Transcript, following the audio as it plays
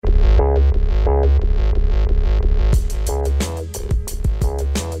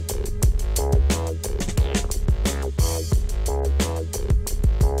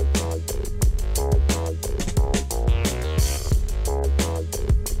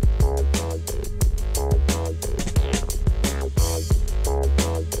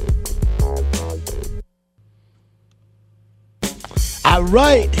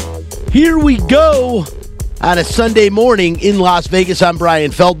right, here we go on a Sunday morning in Las Vegas. I'm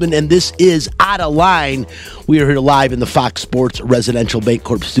Brian Feldman, and this is Outta Line. We are here live in the Fox Sports Residential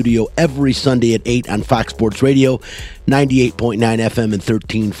Bancorp studio every Sunday at 8 on Fox Sports Radio, 98.9 FM and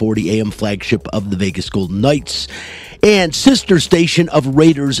 1340 AM, flagship of the Vegas Golden Knights, and sister station of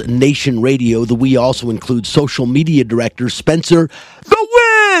Raiders Nation Radio. The we also include social media director Spencer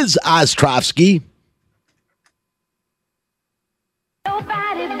 "The Wiz" Ostrovsky.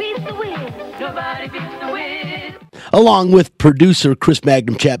 Nobody beats the Wiz. Nobody beats the Wiz. Along with producer Chris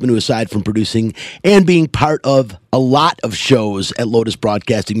Magnum Chapman, who aside from producing and being part of a lot of shows at Lotus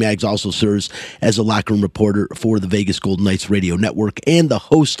Broadcasting, Mags also serves as a locker room reporter for the Vegas Golden Knights radio network and the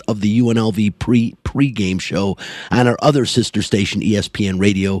host of the UNLV pre-game show on our other sister station, ESPN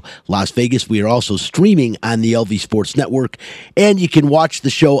Radio Las Vegas. We are also streaming on the LV Sports Network, and you can watch the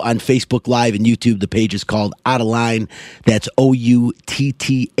show on Facebook Live and YouTube. The page is called Outta Line. That's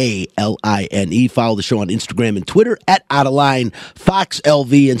OUTTALINE. Follow the show on Instagram and Twitter at Outta Line Fox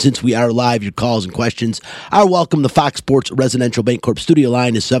LV. And since we are live, your calls and questions are welcome. The Fox Sports Residential Bancorp studio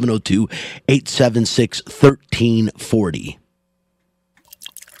line is 702-876-1340.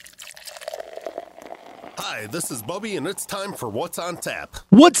 Hi, this is Bubby, and it's time for What's on Tap.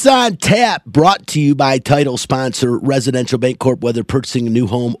 What's on Tap, brought to you by title sponsor Residential Bancorp. Whether purchasing a new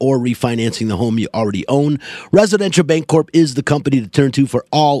home or refinancing the home you already own, Residential Bancorp is the company to turn to for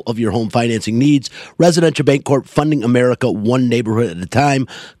all of your home financing needs. Residential Bancorp, funding America one neighborhood at a time.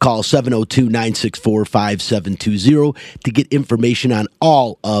 Call 702-964-5720 to get information on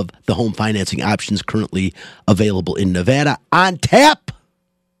all of the home financing options currently available in Nevada. On Tap!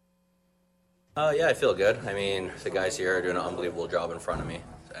 Yeah, I feel good. I mean, the guys here are doing an unbelievable job in front of me.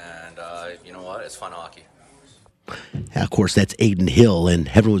 And you know what? It's fun hockey. Of course, that's Aiden Hill, and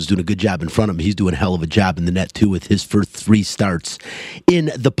everyone's doing a good job in front of him. He's doing a hell of a job in the net, too, with his first 3 starts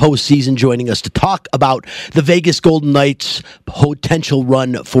in the postseason. Joining us to talk about the Vegas Golden Knights' potential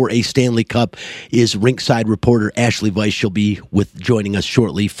run for a Stanley Cup is rinkside reporter Ashley Weiss. She'll be joining us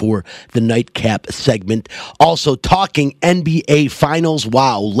shortly for the Nightcap segment. Also talking NBA Finals.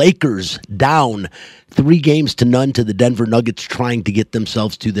 Wow, Lakers down 3-0 to the Denver Nuggets, trying to get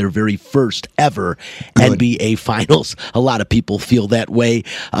themselves to their very first ever NBA Finals. A lot of people feel that way.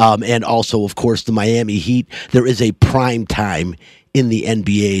 And also, of course, the Miami Heat. There is a prime time in the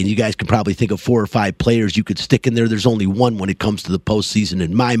NBA, and you guys can probably think of 4 or 5 players you could stick in there. There's only one when it comes to the postseason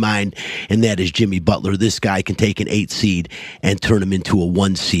in my mind, and that is Jimmy Butler. This guy can take an 8 seed and turn him into a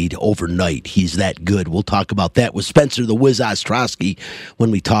 1 seed overnight. He's that good. We'll talk about that with Spencer the Wiz Ostrowski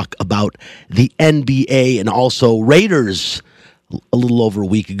when we talk about the NBA. And also Raiders, a little over a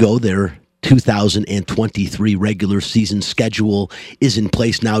week ago, their 2023 regular season schedule is in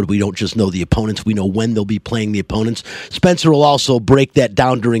place now. We don't just know the opponents, we know when they'll be playing the opponents. Spencer will also break that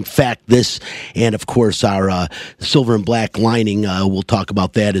down during Fact This, and of course our silver and black lining, we'll talk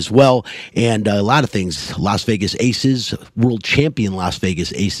about that as well, and a lot of things. Las Vegas Aces, world champion Las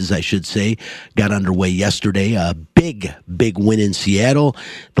Vegas Aces, I should say, got underway yesterday. A big win in Seattle.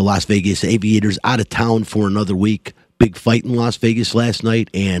 The Las Vegas Aviators out of town for another week. Big fight in Las Vegas last night,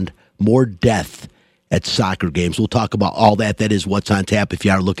 and more death at soccer games. We'll talk about all that. That is What's on Tap. If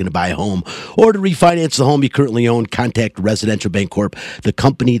you are looking to buy a home or to refinance the home you currently own, contact Residential Bancorp, the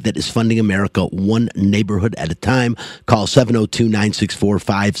company that is funding America one neighborhood at a time. Call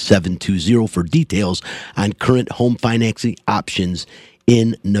 702-964-5720 for details on current home financing options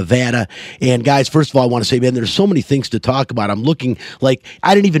in Nevada. And guys, first of all, I want to say, man, there's so many things to talk about. I'm looking like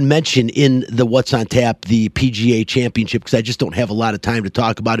I didn't even mention in the What's on Tap the PGA Championship because I just don't have a lot of time to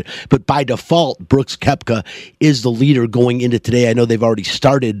talk about it. But by default, Brooks Koepka is the leader going into today. I know they've already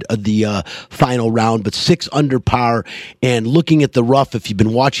started the final round, but 6 under par. And looking at the rough, if you've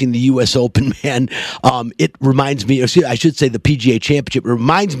been watching the U.S. Open, man, it reminds me, I should say the PGA Championship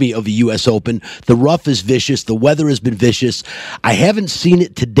reminds me of the U.S. Open. The rough is vicious. The weather has been vicious. I haven't seen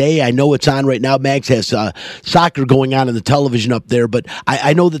it today. I know it's on right now. Mags has soccer going on the television up there, but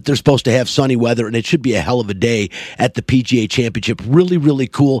I know that they're supposed to have sunny weather, and it should be a hell of a day at the PGA Championship. Really, really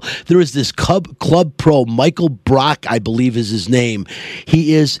cool. There is this club pro, Michael Brock, I believe is his name.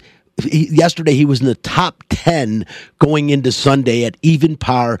 Yesterday he was in the top 10 going into Sunday at even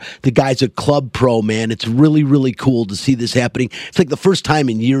par. The guy's a club pro, man. It's really, really cool to see this happening. It's like the first time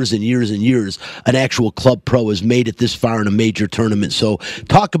in years and years and years an actual club pro has made it this far in a major tournament. So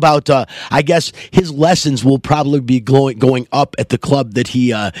talk about, I guess his lessons will probably be going up at the club that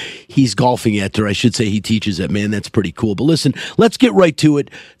he's golfing at, or I should say he teaches at, man. That's pretty cool. But listen, let's get right to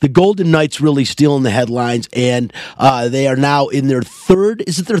it. The Golden Knights really stealing the headlines, and they are now in their third,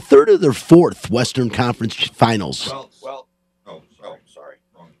 is it their third or their fourth Western Conference Finals? Sorry.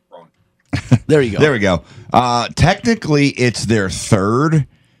 There you go. There we go. Technically, it's their third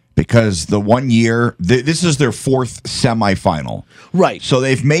because the 1 year, this is their fourth semifinal. Right. So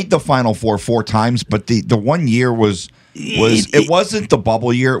they've made the Final Four times, but the 1 year was it wasn't the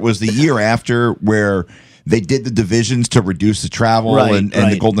bubble year. It was the year after where they did the divisions to reduce the travel, and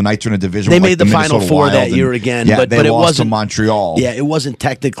the Golden Knights are in a division. They like made the Final Minnesota Four Wild, that year again, yeah, but it lost wasn't to Montreal. Yeah, it wasn't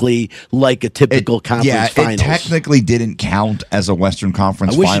technically like a typical conference finals. It technically didn't count as a Western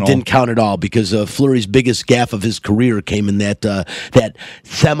Conference I wish final. it didn't count at all because Fleury's biggest gaffe of his career came in that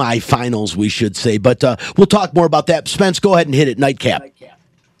semifinals, we should say. But we'll talk more about that. Spence, go ahead and hit it. Nightcap.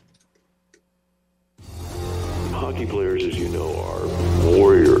 Hockey players, as you know, are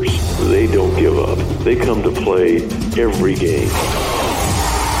warriors. They don't give up. They come to play every game.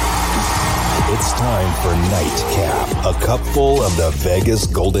 It's time for Nightcap, a cupful of the Vegas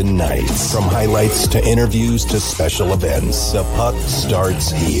Golden Knights. From highlights to interviews to special events, the puck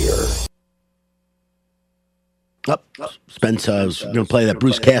starts here. Spence was going to play that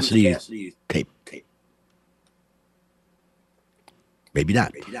Bruce Cassidy tape. Maybe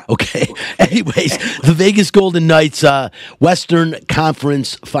not. Okay. Anyways, the Vegas Golden Knights Western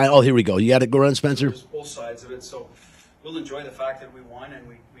Conference final. Oh, here we go. You got to go run, Spencer? There's both sides of it, so we'll enjoy the fact that we won and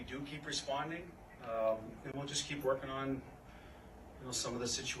we do keep responding, and we'll just keep working on some of the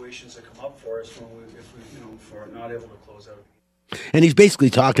situations that come up for us if we're not able to close out. And he's basically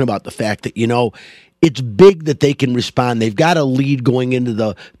talking about the fact that, it's big that they can respond. They've got a lead going into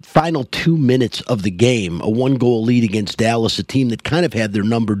the final 2 minutes of the game, a 1-goal lead against Dallas, a team that kind of had their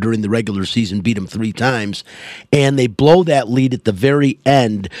number during the regular season, beat them 3 times, and they blow that lead at the very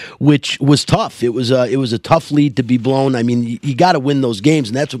end, which was tough. It was a tough lead to be blown. I mean, you got to win those games,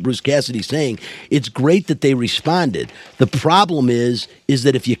 and that's what Bruce Cassidy's saying. It's great that they responded. The problem is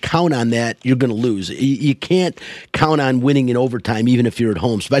that if you count on that, you're going to lose. You can't count on winning in overtime, even if you're at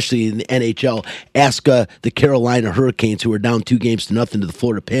home, especially in the NHL. Ask the Carolina Hurricanes, who are down 2-0 to the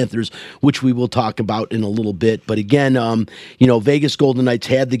Florida Panthers, which we will talk about in a little bit. But again, Vegas Golden Knights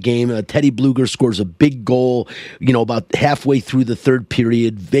had the game. Teddy Bluger scores a big goal, about halfway through the third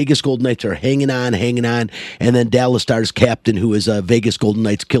period. Vegas Golden Knights are hanging on, and then Dallas Stars captain, who is a Vegas Golden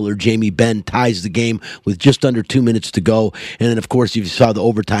Knights killer, Jamie Benn, ties the game with just under 2 minutes to go. And then, of course, if you saw the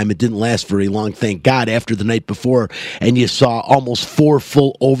overtime, it didn't last very long, thank God, after the night before, and you saw almost 4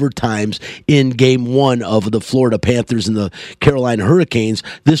 full overtimes in game 1 of the Florida Panthers and the Carolina Hurricanes.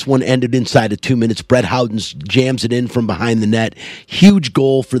 This one ended inside of 2 minutes. Brett Howden jams it in from behind the net. Huge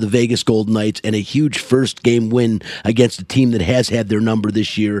goal for the Vegas Golden Knights and a huge first game win against a team that has had their number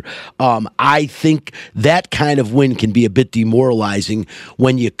this year. I think that kind of win can be a bit demoralizing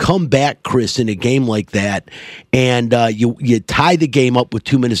when you come back, Chris, in a game like that and you tie the game up with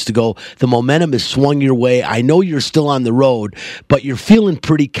 2 minutes to go. The momentum is swung your way. I know you're still on the road, but you're feeling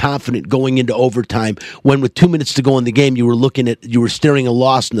pretty confident going into overtime when with 2 minutes to go in the game, you were staring a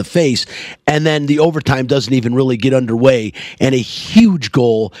loss in the face, and then the overtime doesn't even really get underway, and a huge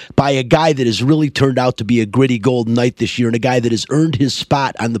goal by a guy that has really turned out to be a gritty Golden Knight this year, and a guy that has earned his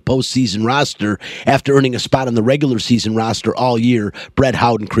spot on the postseason roster after earning a spot on the regular season roster all year. Brett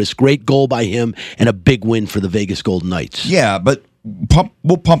Howden, Chris, great goal by him, and a big win for the Vegas Golden Knights. Yeah, but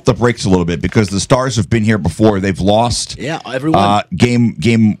we'll pump the brakes a little bit because the Stars have been here before. They've lost everyone.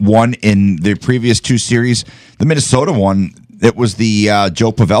 Game 1 in their previous 2 series. The Minnesota one, it was the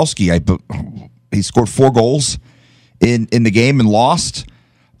Joe Pavelski. He scored 4 goals in the game and lost.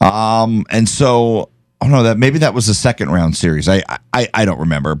 And so, I don't know, maybe that was the second round series. I don't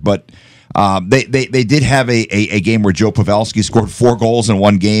remember, but they did have a game where Joe Pavelski scored 4 goals in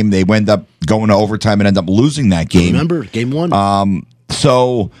one game. They wound up going to overtime and end up losing that game. Remember game 1?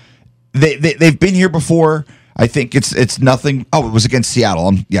 So they've been here before. I think it's nothing. Oh, it was against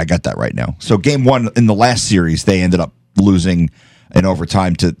Seattle. I got that right now. So game 1 in the last series, they ended up losing in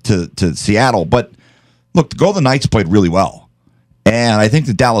overtime to Seattle. But look, the Golden Knights played really well, and I think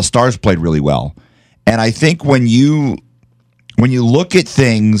the Dallas Stars played really well. And I think when you look at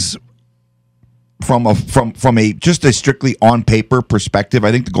things from a just a strictly on paper perspective,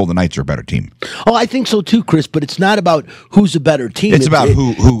 I think the Golden Knights are a better team. Oh, I think so too, Chris. But it's not about who's a better team. It's about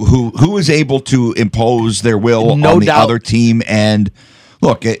who is able to impose their will on the other team. And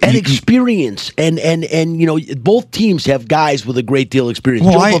look, experience, and both teams have guys with a great deal of experience.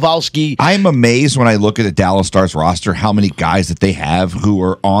 Joe Pavelski. I'm amazed when I look at the Dallas Stars roster how many guys that they have who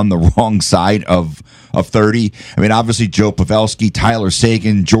are on the wrong side of 30. I mean, obviously Joe Pavelski, Tyler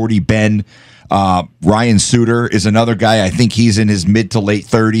Seguin, Jordy Ben. Ryan Suter is another guy. I think he's in his mid to late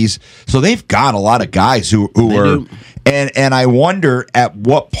 30s. So they've got a lot of guys who are, and I wonder at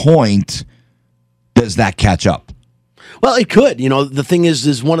what point does that catch up? Well, it could. The thing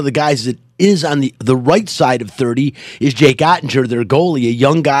is one of the guys that is on the right side of 30 is Jake Ottinger, their goalie, a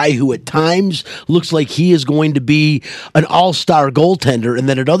young guy who at times looks like he is going to be an all-star goaltender, and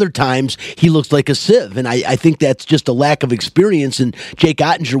then at other times he looks like a sieve. And I think that's just a lack of experience, and Jake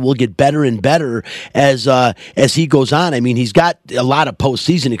Ottinger will get better and better as he goes on. I mean, he's got a lot of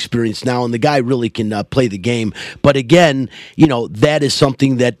postseason experience now, and the guy really can play the game. But again, that is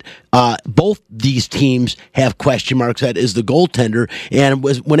something that both these teams have question marks at, is the goaltender. And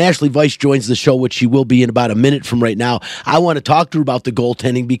when Ashley Weiss joins the show, which she will be in about a minute from right now, I want to talk to her about the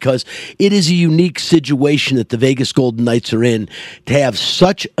goaltending, because it is a unique situation that the Vegas Golden Knights are in, to have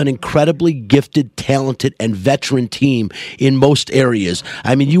such an incredibly gifted, talented, and veteran team in most areas.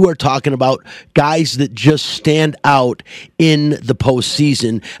 I mean, you are talking about guys that just stand out in the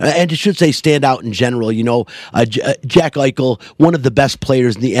postseason, and I should say stand out in general. Jack Eichel, one of the best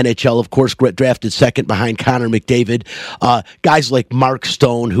players in the NHL, of course, drafted second behind Connor McDavid. Guys like Mark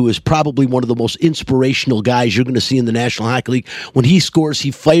Stone, who is probably one of the most inspirational guys you're going to see in the National Hockey League. When he scores,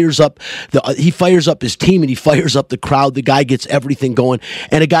 he fires up his team, and he fires up the crowd. The guy gets everything going.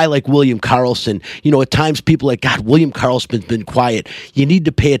 And a guy like William Karlsson, at times people are like, God, William Karlsson's been quiet. You need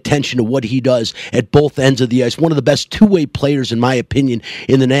to pay attention to what he does at both ends of the ice. One of the best two-way players, in my opinion,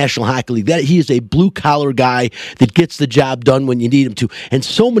 in the National Hockey League. That he is a blue-collar guy that gets the job done when you need him to. And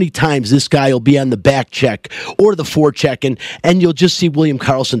so many times this guy will be on the back check or the forecheck, and you'll just see William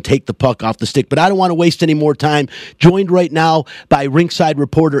Karlsson take the puck off the stick. But I don't want to waste any more time. Joined right now by Rinkside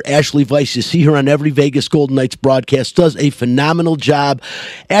reporter Ashley Weiss. You see her on every Vegas Golden Knights broadcast. Does a phenomenal job.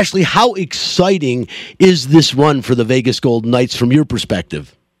 Ashley, how exciting is this run for the Vegas Golden Knights from your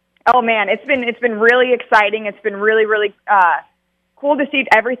perspective? Oh man, it's been really exciting. It's been really, really cool to see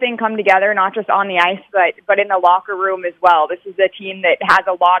everything come together, not just on the ice, but in the locker room as well. This is a team that has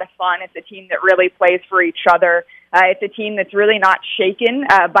a lot of fun. It's a team that really plays for each other. It's a team that's really not shaken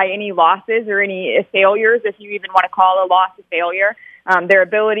by any losses or any failures, if you even want to call a loss a failure. Their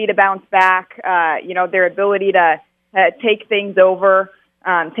ability to bounce back, their ability to take things over,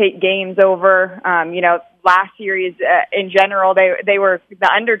 take games over. Last series in general, they were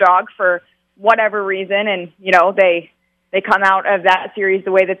the underdog for whatever reason, and they come out of that series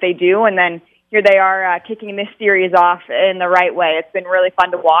the way that they do, and then here they are kicking this series off in the right way. It's been really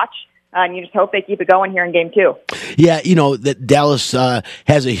fun to watch. And you just hope they keep it going here in Game 2. Yeah, that Dallas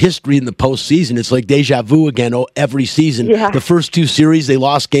has a history in the postseason. It's like deja vu again every season. Yeah. The first two series, they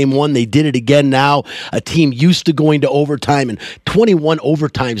lost Game 1. They did it again now. A team used to going to overtime, and 21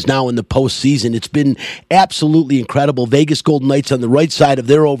 overtimes now in the postseason. It's been absolutely incredible. Vegas Golden Knights on the right side of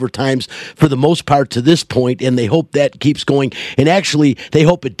their overtimes for the most part to this point, and they hope that keeps going. And actually, they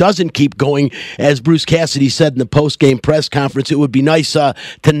hope it doesn't keep going. As Bruce Cassidy said in the post-game press conference, it would be nice to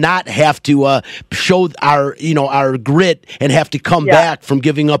not have to show our grit and have to come back from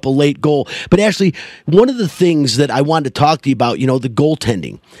giving up a late goal. But actually, one of the things that I wanted to talk to you about, the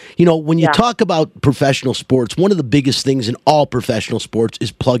goaltending. When you talk about professional sports, one of the biggest things in all professional sports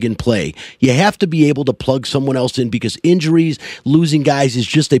is plug and play. You have to be able to plug someone else in, because injuries, losing guys is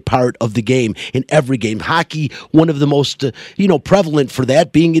just a part of the game in every game. Hockey, one of the most prevalent for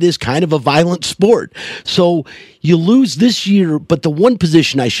that, being it is kind of a violent sport. So you lose this year, but the one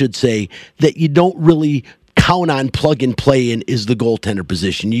position, I should say, that you don't really count on plug and play in is the goaltender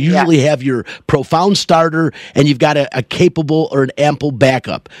position. You usually have your profound starter, and you've got a capable or an ample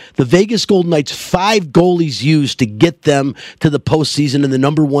backup. The Vegas Golden Knights, 5 goalies used to get them to the postseason and the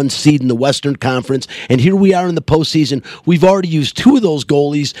number 1 seed in the Western Conference. And here we are in the postseason. We've already used 2 of those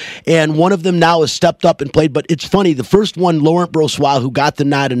goalies, and one of them now has stepped up and played. But it's funny, the first one, Laurent Brossoit, who got the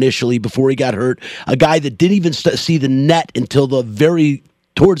nod initially before he got hurt, a guy that didn't even see the net until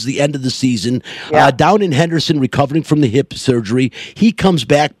towards the end of the season, down in Henderson, recovering from the hip surgery. He comes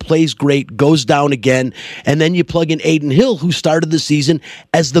back, plays great, goes down again, and then you plug in Aiden Hill, who started the season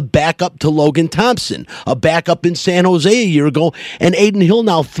as the backup to Logan Thompson, a backup in San Jose a year ago, and Aiden Hill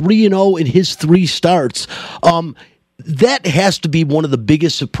now 3-0 in his 3 starts. That has to be one of the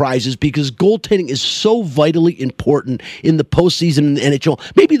biggest surprises, because goaltending is so vitally important in the postseason in the NHL.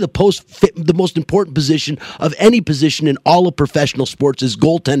 Maybe the most important position of any position in all of professional sports is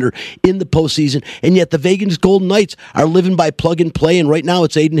goaltender in the postseason, and yet the Vegas Golden Knights are living by plug and play, and right now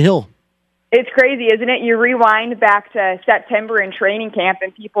it's Aiden Hill. It's crazy, isn't it? You rewind back to September in training camp,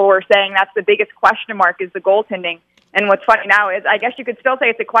 and people were saying that's the biggest question mark is the goaltending. And what's funny now is, I guess you could still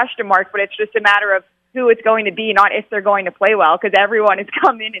say it's a question mark, but it's just a matter of who it's going to be, not if they're going to play well, because everyone has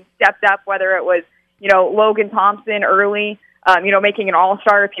come in and stepped up, whether it was, Logan Thompson early, making an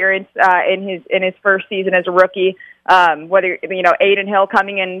all-star appearance in his first season as a rookie, whether, Aiden Hill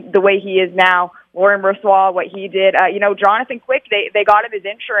coming in the way he is now, Laurent Brossoit, what he did, Jonathan Quick, they got him his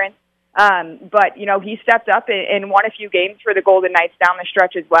insurance But, he stepped up and won a few games for the Golden Knights down the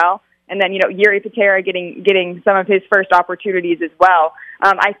stretch as well. And then, Yuri Patera getting some of his first opportunities as well.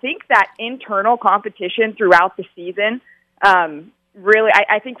 I think that internal competition throughout the season, really,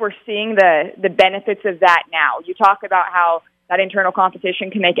 I think we're seeing the benefits of that now. You talk about how that internal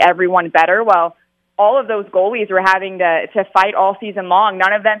competition can make everyone better. Well, all of those goalies were having to fight all season long.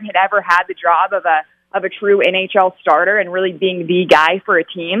 None of them had ever had the job of a true NHL starter and really being the guy for a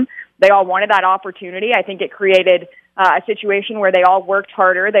team. They all wanted that opportunity. I think it created a situation where they all worked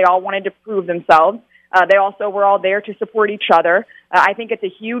harder. They all wanted to prove themselves. They also were all there to support each other. I think it's a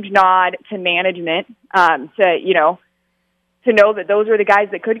huge nod to management to know that those are the guys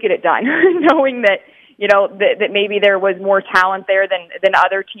that could get it done, knowing that, that maybe there was more talent there than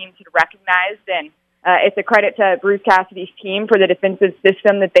other teams had recognized. And it's a credit to Bruce Cassidy's team for the defensive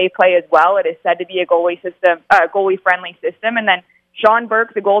system that they play as well. It is said to be a goalie-friendly system. And then Sean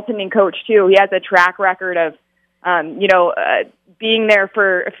Burke, the goaltending coach, too, he has a track record of, being there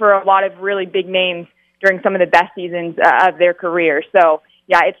for a lot of really big names during some of the best seasons of their career. So,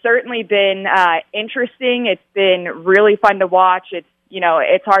 yeah, it's certainly been interesting. It's been really fun to watch.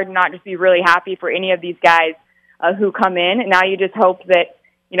 It's hard to not just be really happy for any of these guys who come in. And now you just hope that,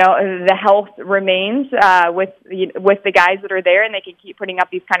 the health remains with the guys that are there and they can keep putting up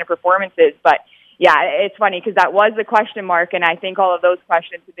these kind of performances. But, yeah, it's funny because that was a question mark, and I think all of those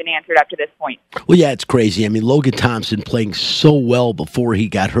questions have been answered up to this point. Well, yeah, it's crazy. I mean, Logan Thompson playing so well before he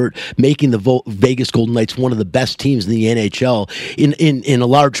got hurt, making the Vegas Golden Knights one of the best teams in the NHL in a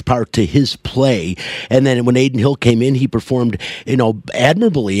large part to his play. And then when Adin Hill came in, he performed,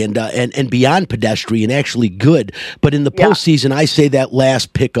 admirably and beyond pedestrian, actually good. But in the postseason, I say that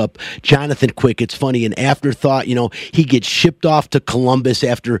last pickup, Jonathan Quick, it's funny, an afterthought. He gets shipped off to Columbus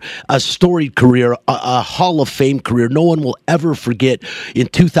after a storied career, a Hall of Fame career. No one will ever forget in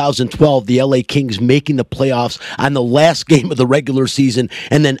 2012, the LA Kings making the playoffs on the last game of the regular season,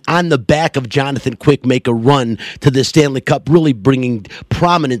 and then on the back of Jonathan Quick make a run to the Stanley Cup, really bringing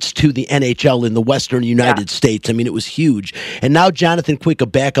prominence to the NHL in the Western United States. I mean, it was huge. And now Jonathan Quick, a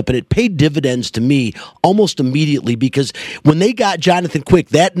backup, and it paid dividends to me almost immediately because when they got Jonathan Quick,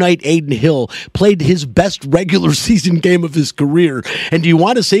 that night Adin Hill played his best regular season game of his career. And do you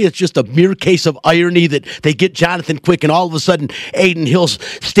want to say it's just a mere case of irony that they get Jonathan Quick and all of a sudden Adin Hill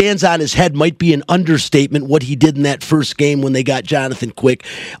stands on his head? Might be an understatement what he did in that first game when they got Jonathan Quick.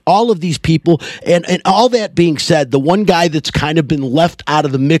 All of these people, and all that being said, the one guy that's kind of been left out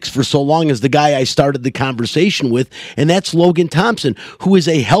of the mix for so long is the guy I started the conversation with, and that's Logan Thompson, who is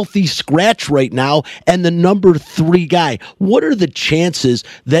a healthy scratch right now and the number 3 guy. What are the chances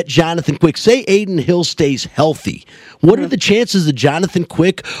that Jonathan Quick, say Adin Hill stays healthy, what are the chances that Jonathan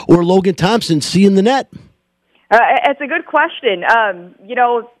Quick or Logan Thompson see in the net? It's a good question.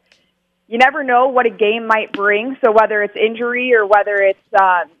 You never know what a game might bring. So whether it's injury or whether it's,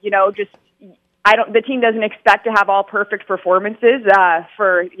 the team doesn't expect to have all perfect performances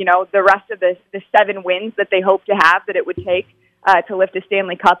for, the rest of the 7 wins that they hope to have that it would take to lift a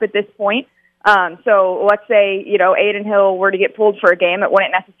Stanley Cup at this point. So let's say, Adin Hill were to get pulled for a game. It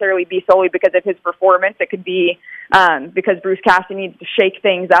wouldn't necessarily be solely because of his performance. It could be because Bruce Cassidy needs to shake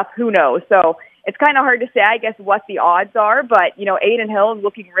things up. Who knows? So it's kind of hard to say, I guess, what the odds are. But, Adin Hill is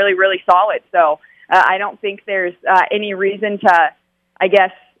looking really, really solid. So I don't think there's any reason to, I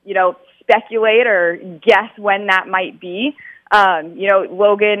guess, speculate or guess when that might be.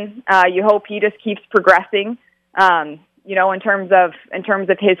 Logan, you hope he just keeps progressing, in terms of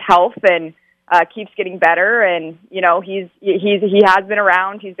his health and keeps getting better. And, he has been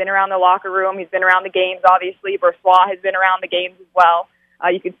around. He's been around the locker room. He's been around the games, obviously. Brossois has been around the games as well.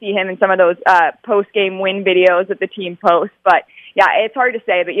 You can see him in some of those post-game win videos that the team posts. But, yeah, it's hard to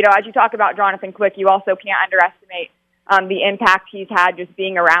say. But, as you talk about Jonathan Quick, you also can't underestimate the impact he's had just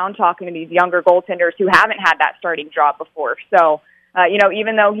being around, talking to these younger goaltenders who haven't had that starting job before. So,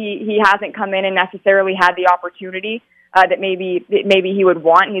 even though he hasn't come in and necessarily had the opportunity that maybe he would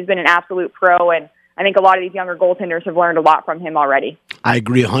want, he's been an absolute pro, and I think a lot of these younger goaltenders have learned a lot from him already. I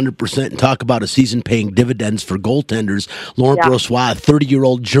agree 100%. And talk about a season paying dividends for goaltenders. Laurent Brossois, a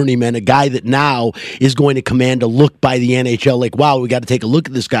 30-year-old journeyman, a guy that now is going to command a look by the NHL like, wow, we got to take a look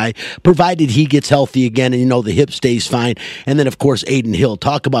at this guy, provided he gets healthy again and, the hip stays fine. And then, of course, Adin Hill.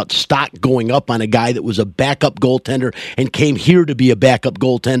 Talk about stock going up on a guy that was a backup goaltender and came here to be a backup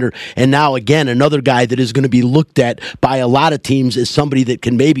goaltender. And now, again, another guy that is going to be looked at by a lot of teams as somebody that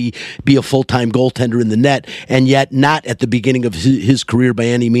can maybe be a full-time goaltender goaltender in the net, and yet not at the beginning of his career by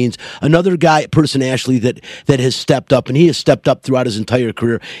any means. Another guy, person Ashley, that has stepped up, and he has stepped up throughout his entire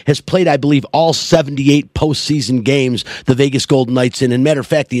career, has played, I believe, all 78 postseason games the Vegas Golden Knights in. And matter of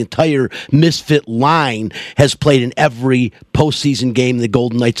fact, the entire Misfit line has played in every postseason game the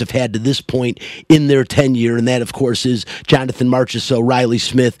Golden Knights have had to this point in their tenure, and that, of course, is Jonathan Marchessault, Riley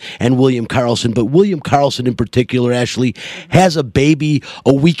Smith, and William Karlsson. But William Karlsson in particular, Ashley, has a baby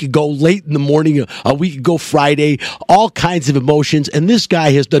a week ago, late in the morning, a week ago Friday, all kinds of emotions, and this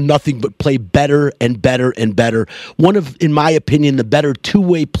guy has done nothing but play better and better and better. One of, in my opinion, the better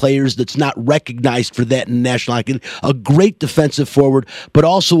two-way players that's not recognized for that in the National Hockey League. A great defensive forward, but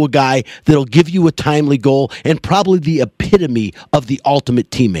also a guy that'll give you a timely goal and probably the epitome of the ultimate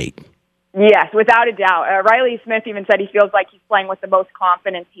teammate. Yes, without a doubt. Riley Smith even said he feels like he's playing with the most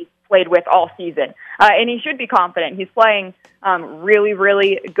confidence he's played with all season. And he should be confident. He's playing really,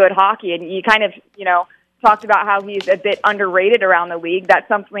 really good hockey. And you kind of, talked about how he's a bit underrated around the league. That's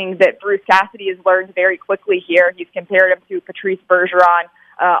something that Bruce Cassidy has learned very quickly here. He's compared him to Patrice Bergeron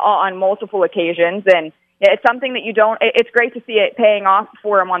on multiple occasions. And it's something that it's great to see it paying off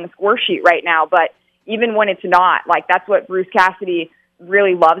for him on the score sheet right now. But even when it's not, that's what Bruce Cassidy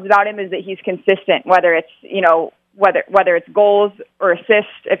really loves about him, is that he's consistent, whether it's, whether it's goals or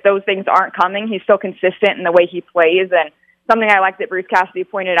assists. If those things aren't coming, he's still consistent in the way he plays. And something I like that Bruce Cassidy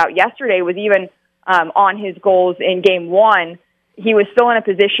pointed out yesterday was even on his goals in Game 1, he was still in a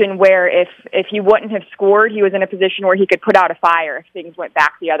position where if he wouldn't have scored, he was in a position where he could put out a fire if things went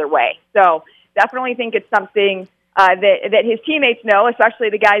back the other way. So definitely think it's something that his teammates know, especially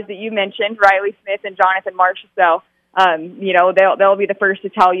the guys that you mentioned, Riley Smith and Jonathan Marchessault. They'll be the first to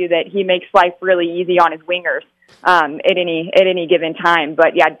tell you that he makes life really easy on his wingers at any given time.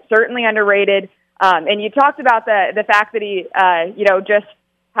 But yeah, certainly underrated. And you talked about the fact that he just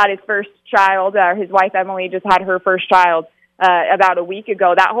had his first child. His wife Emily just had her first child about a week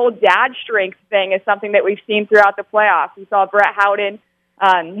ago. That whole dad strength thing is something that we've seen throughout the playoffs. We saw Brett Howden.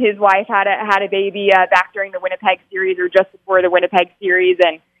 His wife had a baby back during the Winnipeg series, or just before the Winnipeg series,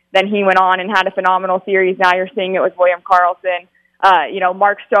 and then he went on and had a phenomenal series. Now you're seeing it with William Karlsson.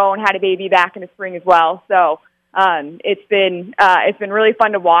 Mark Stone had a baby back in the spring as well. So it's been really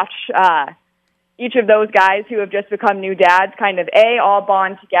fun to watch each of those guys who have just become new dads kind of all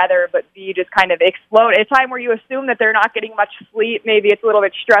bond together, but B, just kind of explode at a time where you assume that they're not getting much sleep. Maybe it's a little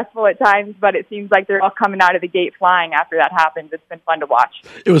bit stressful at times, but it seems like they're all coming out of the gate flying after that happens. It's been fun to watch.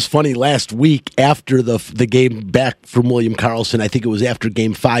 It was funny last week after the game back from William Karlsson. I think it was after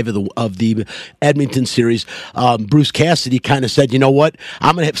Game 5 of the Edmonton series. Bruce Cassidy kind of said, "You know what?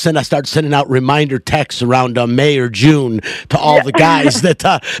 I'm going to start sending out reminder texts around May or June to all the guys that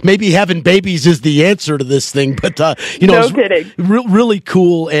maybe having babies is the answer to this thing." But no kidding. Really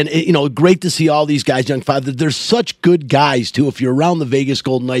cool, and great to see all these guys, young father. They're such good guys too. If you're around the Vegas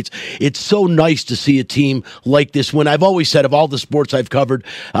Golden Knights, it's so nice to see a team like this. When I've always said, of all the sports I've covered,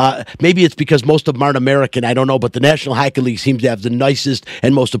 maybe it's because most of them aren't American, I don't know, but the National Hockey League seems to have the nicest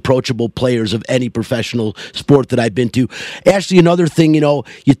and most approachable players of any professional sport that I've been to. Actually, another thing,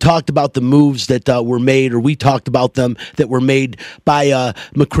 you talked about the moves that were made, or we talked about them, that were made by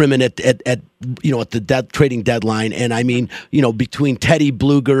McCrimmon at the trading deadline. And I mean, between Teddy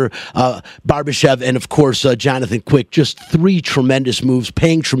Bluger, Barbashev, and of course, Jonathan Quick, just three tremendous moves,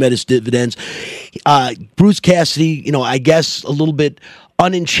 paying tremendous dividends. Bruce Cassidy, I guess a little bit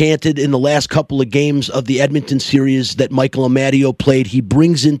unenchanted in the last couple of games of the Edmonton series that Michael Amadio played. He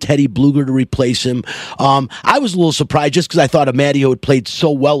brings in Teddy Bluger to replace him. I was a little surprised just because I thought Amadio had played so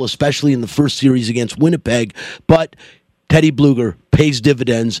well, especially in the first series against Winnipeg, but Teddy Bluger pays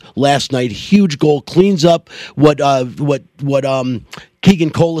dividends last night. Huge goal, cleans up what Keegan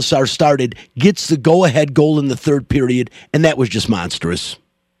Colasar started, gets the go-ahead goal in the third period, and that was just monstrous.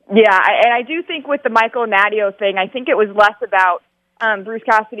 Yeah, and I do think with the Michael Amadio thing, I think it was less about Bruce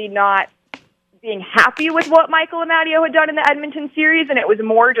Cassidy not being happy with what Michael Amadio had done in the Edmonton series, and it was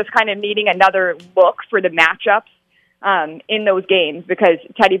more just kind of needing another look for the matchups in those games, because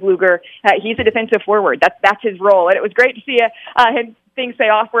Teddy Bluger, he's a defensive forward. That's his role, and it was great to see things pay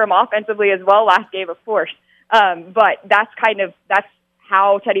off for him offensively as well last game, of course. But that's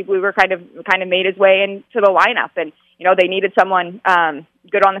how Teddy Bluger kind of made his way into the lineup, and they needed someone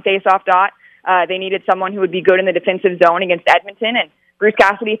good on the faceoff dot. They needed someone who would be good in the defensive zone against Edmonton, and Bruce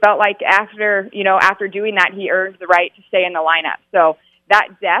Cassidy felt like after doing that, he earned the right to stay in the lineup. So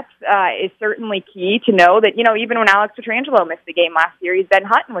that depth is certainly key to know that, even when Alex Pietrangelo missed the game last series, Ben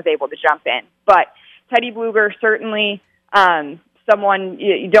Hutton was able to jump in. But Teddy Bluger, certainly someone,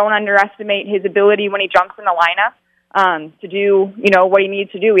 you don't underestimate his ability when he jumps in the lineup. to do, what he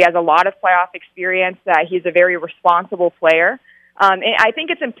needs to do. He has a lot of playoff experience. He's a very responsible player. And I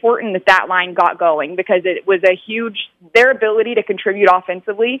think it's important that line got going because it was their ability to contribute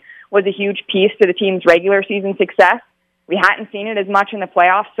offensively was a huge piece to the team's regular season success. We hadn't seen it as much in the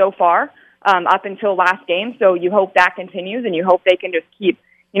playoffs so far, up until last game. So you hope that continues, and you hope they can just keep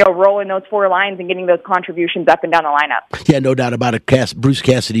rolling those four lines and getting those contributions up and down the lineup. Yeah, no doubt about it. Bruce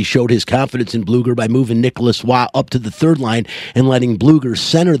Cassidy showed his confidence in Bluger by moving Nicholas Waugh up to the third line and letting Bluger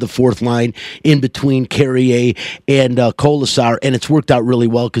center the fourth line in between Carrier and Colasar, and it's worked out really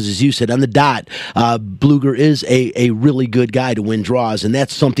well because, as you said, on the dot, Bluger is a really good guy to win draws, and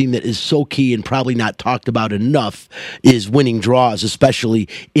that's something that is so key and probably not talked about enough is winning draws, especially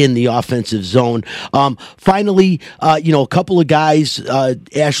in the offensive zone. Finally, a couple of guys,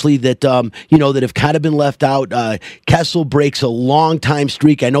 Ashley, that that have kind of been left out. Kessel breaks a long-time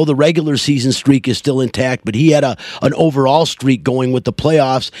streak. I know the regular season streak is still intact, but he had an overall streak going with the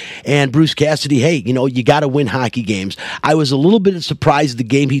playoffs. And Bruce Cassidy, hey, you got to win hockey games. I was a little bit surprised the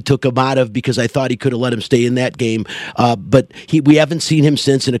game he took him out of because I thought he could have let him stay in that game. But we haven't seen him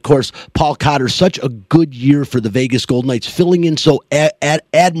since. And of course, Paul Cotter, such a good year for the Vegas Golden Knights, filling in so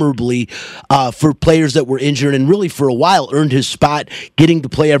admirably for players that were injured, and really for a while earned his spot, getting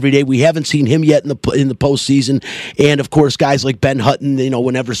to play every day. We haven't seen him yet in the postseason, and of course, guys like Ben Hutton.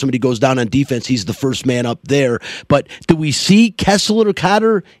 Whenever somebody goes down on defense, he's the first man up there. But do we see Kessel or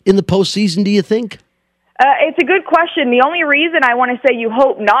Cotter in the postseason? Do you think? It's a good question. The only reason I want to say you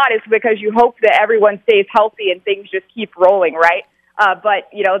hope not is because you hope that everyone stays healthy and things just keep rolling, right? But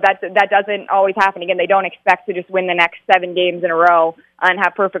that doesn't always happen. Again, they don't expect to just win the next 7 games in a row and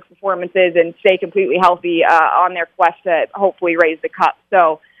have perfect performances and stay completely healthy on their quest to hopefully raise the cup.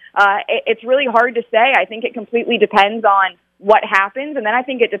 So it's really hard to say. I think it completely depends on what happens, and then I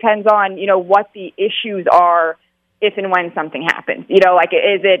think it depends on what the issues are if and when something happens. Is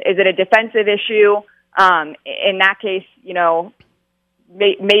it a defensive issue? In that case,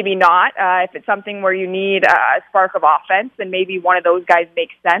 maybe not. If it's something where you need a spark of offense, then maybe one of those guys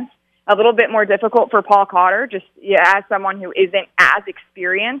makes sense. A little bit more difficult for Paul Cotter, just as someone who isn't as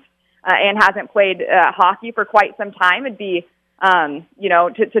experienced and hasn't played hockey for quite some time. It'd be,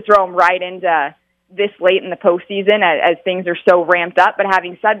 to throw him right into this late in the postseason as things are so ramped up. But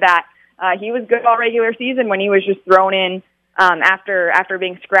having said that, he was good all regular season when he was just thrown in after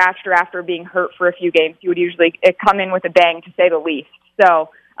being scratched or after being hurt for a few games. He would usually come in with a bang, to say the least. So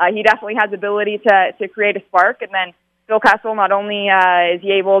he definitely has ability to create a spark. And then Phil Kessel, not only is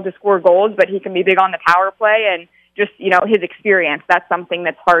he able to score goals, but he can be big on the power play and just, his experience. That's something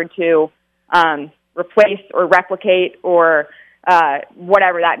that's hard to replace or replicate or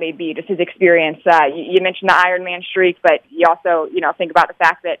whatever that may be, just his experience. You mentioned the Ironman streak, but you also, think about the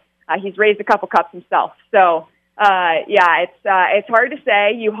fact that he's raised a couple cups himself. So, it's hard to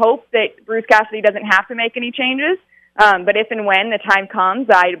say. You hope that Bruce Cassidy doesn't have to make any changes. But if and when the time comes,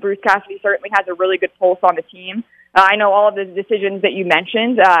 Bruce Cassidy certainly has a really good pulse on the team. I know all of the decisions that you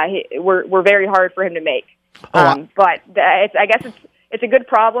mentioned were very hard for him to make. But I guess it's a good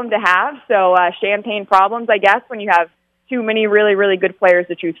problem to have. So champagne problems, I guess, when you have too many really, really good players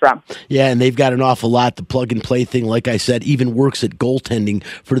to choose from. Yeah, and they've got an awful lot. The plug-and-play thing, like I said, even works at goaltending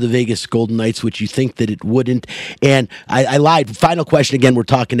for the Vegas Golden Knights, which you think that it wouldn't. And I lied. Final question again. We're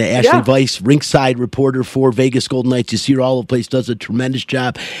talking to Ashley Weiss, rinkside reporter for Vegas Golden Knights. You see her all over the place, does a tremendous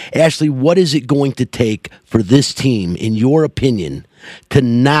job. Ashley, what is it going to take for this team, in your opinion, to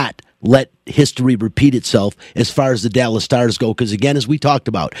not let history repeat itself as far as the Dallas Stars go? Because again, as we talked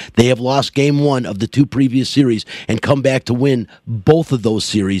about, they have lost game 1 of the 2 previous series and come back to win both of those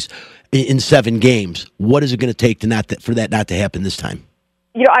series in 7 games. What is it going to take for that not to happen this time?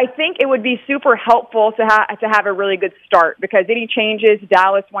 I think it would be super helpful to have a really good start, because any changes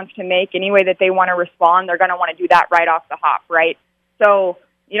Dallas wants to make, any way that they want to respond, they're going to want to do that right off the hop, right? So,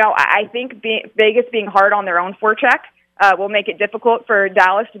 I think Vegas being hard on their own forecheck will make it difficult for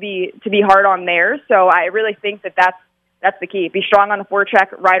Dallas to be hard on theirs. So I really think that's the key. Be strong on the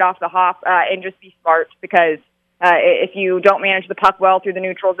forecheck right off the hop, and just be smart, because if you don't manage the puck well through the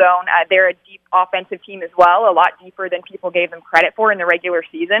neutral zone, they're a deep offensive team as well, a lot deeper than people gave them credit for in the regular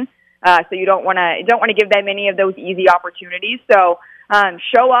season. So you don't want to give them any of those easy opportunities. So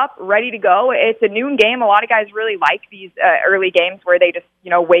show up ready to go. It's a noon game. A lot of guys really like these early games where they just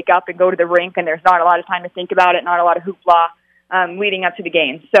wake up and go to the rink, and there's not a lot of time to think about it, not a lot of hoopla leading up to the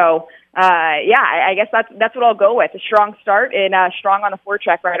game. So I guess that's what I'll go with: a strong start and strong on the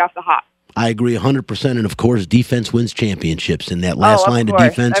forecheck right off the hop. I agree 100%. And of course, defense wins championships. And that last line of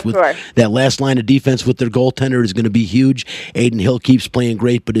defense with their goaltender is going to be huge. Aiden Hill keeps playing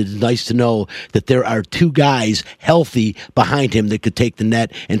great, but it is nice to know that there are two guys healthy behind him that could take the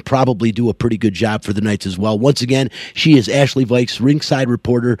net and probably do a pretty good job for the Knights as well. Once again, she is Ashley Vikes, ringside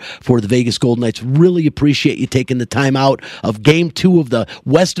reporter for the Vegas Golden Knights. Really appreciate you taking the time out of Game 2 of the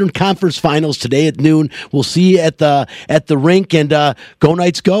Western Conference Finals today at noon. We'll see you at the rink, and go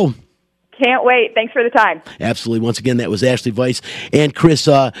Knights, go. Can't wait. Thanks for the time. Absolutely. Once again, that was Ashley Weiss. And Chris,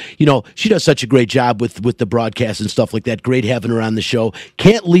 she does such a great job with the broadcast and stuff like that. Great having her on the show.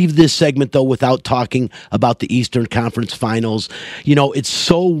 Can't leave this segment, though, without talking about the Eastern Conference Finals. It's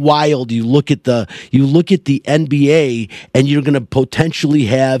so wild. You look at the NBA, and you're going to potentially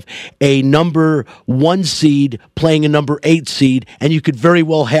have a number 1 seed playing a number 8 seed, and you could very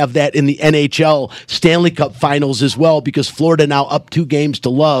well have that in the NHL Stanley Cup Finals as well, because Florida now up 2 games to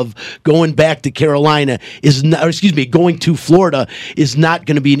love. Going back to Carolina going to Florida is not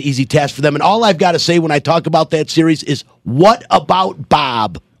going to be an easy task for them. And all I've got to say when I talk about that series is, what about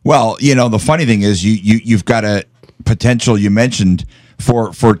Bob? Well, the funny thing is you've got a potential, you mentioned,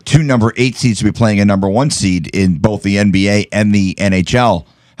 for 2 number 8 seeds to be playing a number 1 seed in both the NBA and the NHL.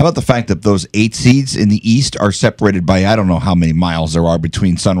 How about the fact that those 8 seeds in the East are separated by, I don't know how many miles there are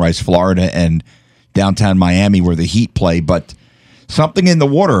between Sunrise, Florida and downtown Miami where the Heat play, but something in the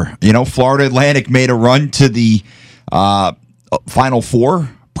water. Florida Atlantic made a run to the Final Four.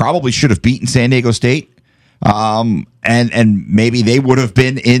 Probably should have beaten San Diego State. And maybe they would have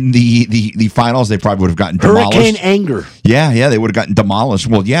been in the finals. They probably would have gotten demolished. Hurricane anger. Yeah, they would have gotten demolished.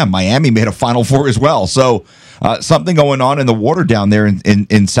 Well, yeah, Miami made a Final Four as well. So something going on in the water down there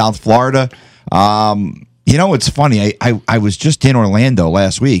in South Florida. It's funny. I was just in Orlando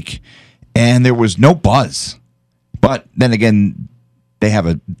last week, and there was no buzz. But then again, they have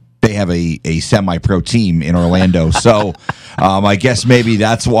a semi-pro team in Orlando, so I guess maybe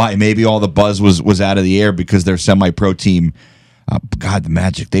that's why. Maybe all the buzz was out of the air because their semi-pro team. God, the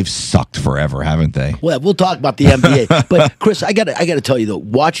Magic, they've sucked forever, haven't they? Well, we'll talk about the NBA, but Chris, I got to tell you though,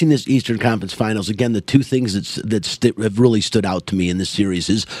 watching this Eastern Conference Finals again, the 2 things that have really stood out to me in this series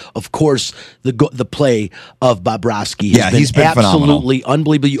is, of course, the play of Bobrovsky. He's been absolutely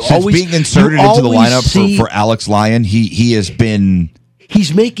phenomenal. Unbelievable. Since being inserted into the lineup for Alex Lyon, he has been.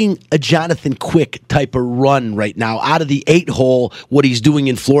 He's making a Jonathan Quick type of run right now out of the 8-hole, what he's doing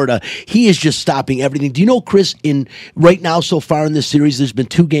in Florida. He is just stopping everything. Do you know, Chris, right now so far in this series, there's been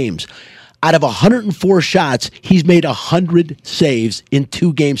 2 games. Out of 104 shots, he's made 100 saves in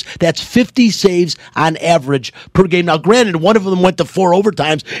 2 games. That's 50 saves on average per game. Now, granted, one of them went to 4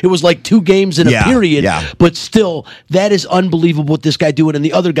 overtimes. It was like 2 games in a period. Yeah. But still, that is unbelievable what this guy doing. And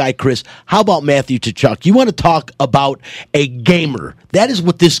the other guy, Chris, how about Matthew Tkachuk? You want to talk about a gamer. That is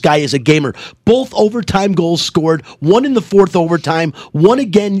what this guy is, a gamer. Both overtime goals scored, one in the 4th overtime, one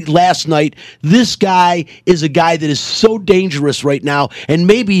again last night. This guy is a guy that is so dangerous right now, and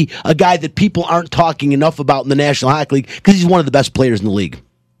maybe a guy that people aren't talking enough about in the National Hockey League because he's one of the best players in the league.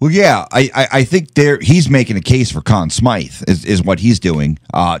 Well, yeah, I think he's making a case for Conn Smythe is what he's doing.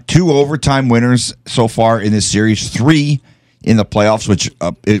 2 overtime winners so far in this series, 3 in the playoffs,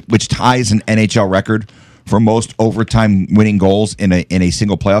 which ties an NHL record for most overtime winning goals in a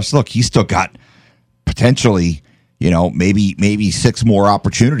single playoffs. Look, he's still got potentially, maybe 6 more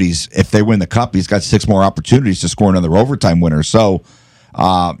opportunities. If they win the cup, he's got 6 more opportunities to score another overtime winner. So,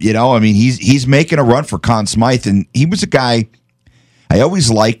 he's making a run for Conn Smythe, and he was a guy I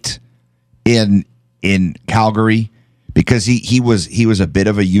always liked in Calgary because he was a bit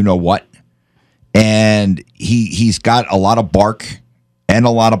of a you-know-what, and he's got a lot of bark and a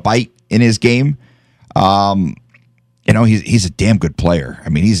lot of bite in his game. He's a damn good player. I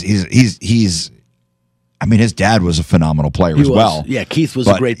mean, his dad was a phenomenal player as well. Yeah, Keith was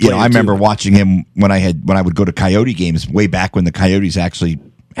a great player. I remember watching him when I would go to Coyote games way back when the Coyotes actually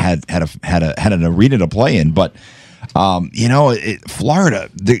had an arena to play in. But Florida,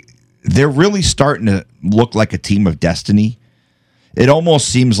 they're really starting to look like a team of destiny. It almost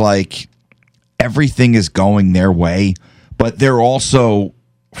seems like everything is going their way, but they're also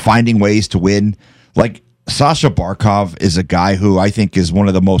finding ways to win. Like Sasha Barkov is a guy who I think is one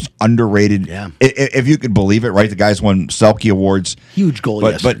of the most underrated. Yeah. If you could believe it, right? The guy's won Selke Awards. Huge goal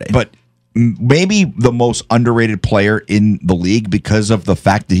yesterday. But maybe the most underrated player in the league because of the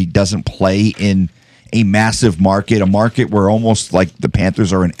fact that he doesn't play in a massive market, a market where almost like the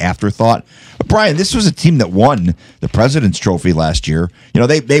Panthers are an afterthought. But Brian, this was a team that won the President's Trophy last year.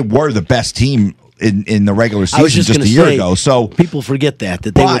 They were the best team in the regular season just a year ago. So people forget that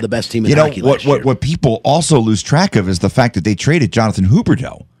they were the best team in hockey last year. What people also lose track of is the fact that they traded Jonathan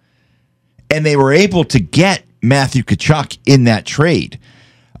Huberdeau. and they were able to get Matthew Tkachuk in that trade.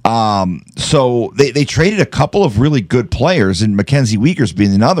 So they traded a couple of really good players, and Mackenzie Weekers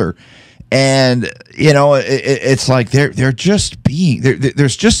being another. And it's like they're just being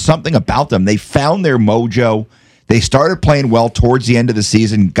there's just something about them. They found their mojo. They started playing well towards the end of the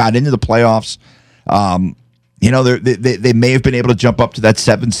season, got into the playoffs. They may have been able to jump up to that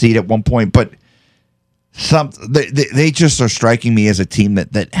 7th seed at one point, but they just are striking me as a team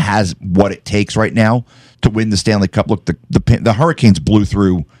that has what it takes right now to win the Stanley Cup. Look, the Hurricanes blew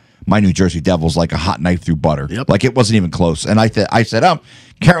through my New Jersey Devils like a hot knife through butter. Yep. Like it wasn't even close. And I said,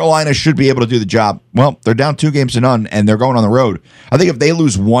 Carolina should be able to do the job. Well, they're down 2-0, and they're going on the road. I think if they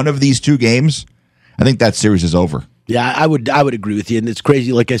lose one of these 2 games, I think that series is over. Yeah, I would agree with you. And it's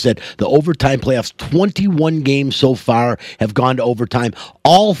crazy. Like I said, the overtime playoffs, 21 games so far have gone to overtime.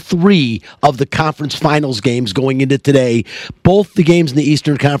 All 3 of the conference finals games going into today, both the games in the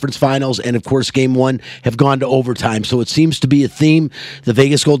Eastern Conference Finals and, of course, Game 1 have gone to overtime. So it seems to be a theme. The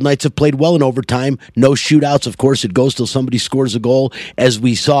Vegas Golden Knights have played well in overtime. No shootouts. Of course, it goes till somebody scores a goal, as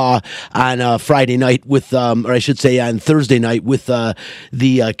we saw on Friday night with, or I should say on Thursday night with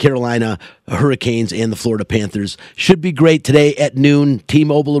the Carolina Hurricanes and the Florida Panthers. Should be great today at noon.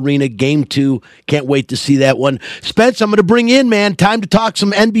 T-Mobile Arena, Game 2. Can't wait to see that one. Spence, I'm going to bring in, man. Time to talk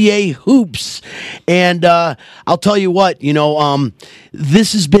some NBA hoops. And I'll tell you what,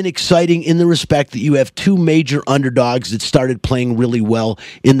 this has been exciting in the respect that you have 2 major underdogs that started playing really well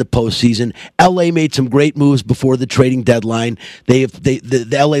in the postseason. LA made some great moves before the trading deadline. The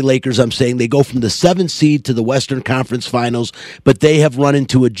LA Lakers, I'm saying, they go from the 7th seed to the Western Conference Finals, but they have run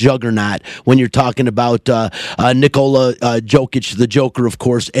into a juggernaut when you're talking about Nikola Jokic, the Joker, of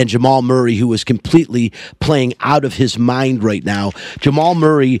course, and Jamal Murray, who is completely playing out of his mind right now. Jamal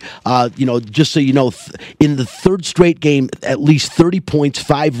Murray, just so you know, in the 3rd straight game, at least 30 points,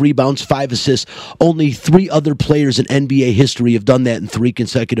 5 rebounds, 5 assists. Only 3 other players in NBA history have done that in 3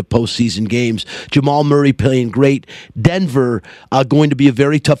 consecutive postseason games. Jamal Murray playing great. Denver going to be a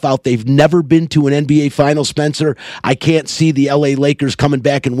very tough out. They've never been to an NBA final, Spencer. I can't see the LA Lakers coming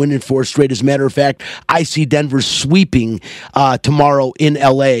back and winning 4 straight. As a matter of fact, I see Denver sweeping tomorrow in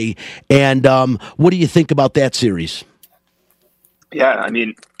LA. And what do you think about that series? Yeah, I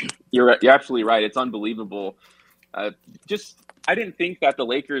mean, you're absolutely right. It's unbelievable. I didn't think that the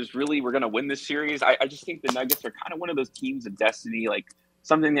Lakers really were going to win this series. I just think the Nuggets are kind of one of those teams of destiny, like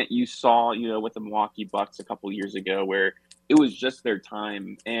something that you saw, with the Milwaukee Bucks a couple years ago, where it was just their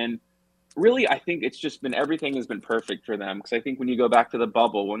time. And really, I think it's just been everything has been perfect for them. Because I think when you go back to the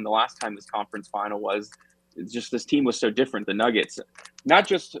bubble, when the last time this conference final was, it's just this team was so different. The Nuggets, not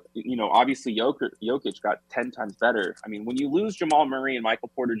just, obviously Jokic got 10 times better. I mean, when you lose Jamal Murray and Michael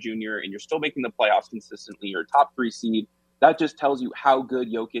Porter Jr. and you're still making the playoffs consistently, you're a top 3 seed, that just tells you how good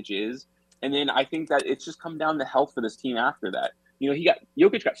Jokic is. And then I think that it's just come down to health for this team after that.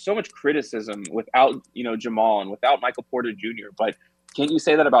 Jokic got so much criticism without, Jamal and without Michael Porter Jr. But can't you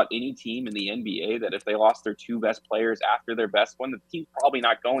say that about any team in the NBA, that if they lost their 2 best players after their best one, the team's probably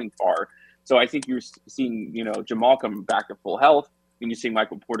not going far. So I think you're seeing, Jamal come back to full health. And you're seeing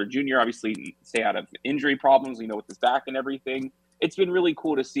Michael Porter Jr. obviously stay out of injury problems, with his back and everything. It's been really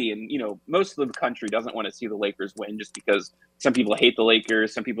cool to see. And, most of the country doesn't want to see the Lakers win just because some people hate the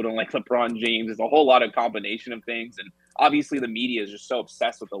Lakers. Some people don't like LeBron James. There's a whole lot of combination of things. And obviously the media is just so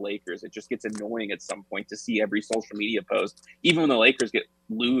obsessed with the Lakers. It just gets annoying at some point to see every social media post. Even when the Lakers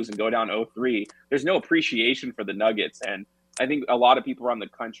lose and go down 0-3, there's no appreciation for the Nuggets. And I think a lot of people around the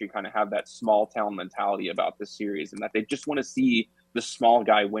country kind of have that small town mentality about this series, and that they just want to see the small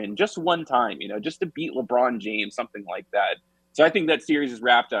guy win just one time, just to beat LeBron James, something like that. So I think that series is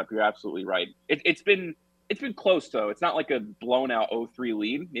wrapped up. You're absolutely right. It's been close, though. It's not like a blown out 0-3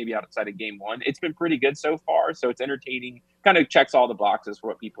 lead, maybe outside of Game 1. It's been pretty good so far, so it's entertaining. Kind of checks all the boxes for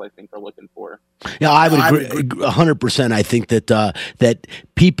what people, I think, are looking for. Yeah, I would agree 100%. I think that that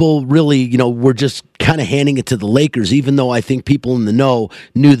people really, were just kind of handing it to the Lakers, even though I think people in the know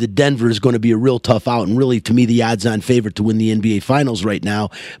knew that Denver is going to be a real tough out, and really, to me, the odds-on favorite to win the NBA Finals right now.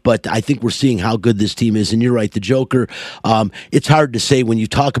 But I think we're seeing how good this team is, and you're right, the Joker. It's hard to say when you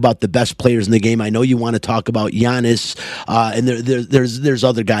talk about the best players in the game. I know you want to talk about Giannis, and there's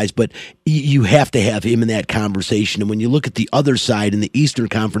other guys, but you have to have him in that conversation. And when you look at at the other side in the Eastern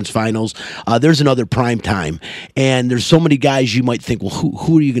Conference Finals, there's another prime time. And there's so many guys you might think, well,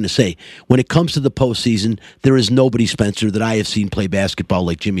 who are you going to say? When it comes to the postseason, there is nobody, Spencer, that I have seen play basketball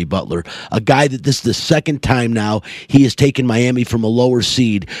like Jimmy Butler. A guy that this is the second time now he has taken Miami from a lower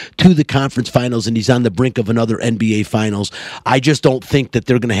seed to the conference finals, and he's on the brink of another NBA Finals. I just don't think that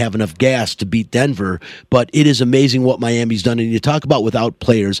they're going to have enough gas to beat Denver, but it is amazing what Miami's done. And you talk about without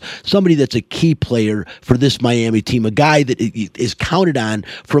players, somebody that's a key player for this Miami team, a guy that is counted on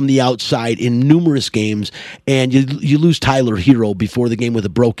from the outside in numerous games, and you lose Tyler Hero before the game with a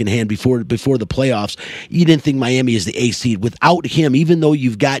broken hand before the playoffs. You didn't think Miami is the A seed. Without him, even though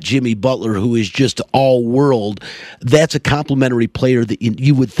you've got Jimmy Butler, who is just all world, that's a complimentary player that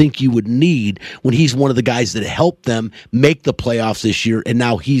you would think you would need when he's one of the guys that helped them make the playoffs this year, and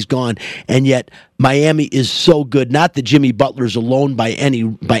now he's gone. And yet Miami is so good. Not that Jimmy Butler's alone by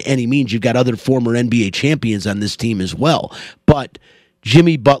any means. You've got other former NBA champions on this team as well. But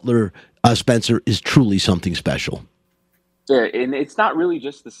Jimmy Butler, Spencer, is truly something special. Yeah, and it's not really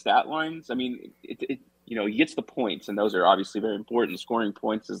just the stat lines. I mean, he gets the points, and those are obviously very important. Scoring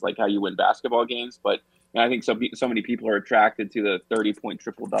points is like how you win basketball games, but I think so many people are attracted to the 30-point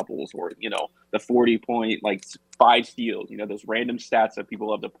triple-doubles or, the 40-point, 5 steals, those random stats that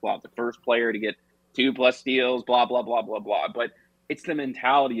people love to pull out. The first player to get 2+ steals, blah, blah, blah, blah, blah. But it's the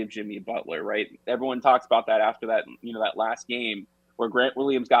mentality of Jimmy Butler, right? Everyone talks about that after that, that last game where Grant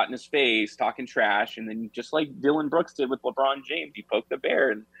Williams got in his face talking trash, and then just like Dylan Brooks did with LeBron James, he poked the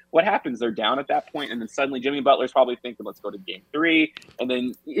bear. And what happens? They're down at that point, and then suddenly Jimmy Butler's probably thinking, let's go to game 3. And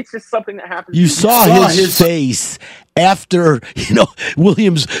then it's just something that happens. You saw his face after,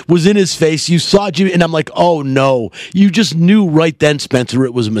 Williams was in his face. You saw Jimmy, and I'm like, oh, no. You just knew right then, Spencer,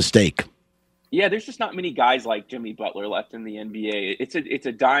 it was a mistake. Yeah, there's just not many guys like Jimmy Butler left in the NBA. It's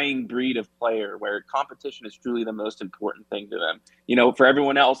a dying breed of player where competition is truly the most important thing to them. For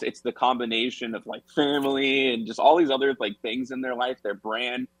everyone else, it's the combination of family and just all these other things in their life, their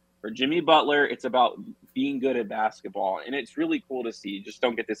brand. For Jimmy Butler, it's about being good at basketball, and it's really cool to see. You just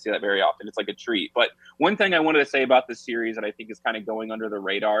don't get to see that very often. It's like a treat. But one thing I wanted to say about this series that I think is kind of going under the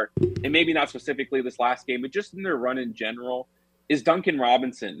radar, and maybe not specifically this last game, but just in their run in general, is Duncan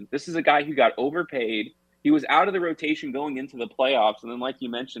Robinson. This is a guy who got overpaid. He was out of the rotation going into the playoffs, and then like you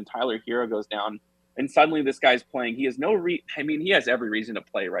mentioned, Tyler Hero goes down, and suddenly this guy's playing. He has he has every reason to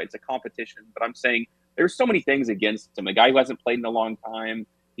play, right? It's a competition, but I'm saying there's so many things against him. A guy who hasn't played in a long time.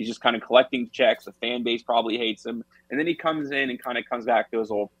 He's just kind of collecting checks. The fan base probably hates him. And then he comes in and kind of comes back to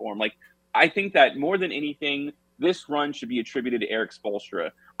his old form. I think that more than anything, this run should be attributed to Eric Spoelstra.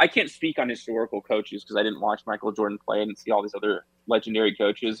 I can't speak on historical coaches because I didn't watch Michael Jordan play and see all these other legendary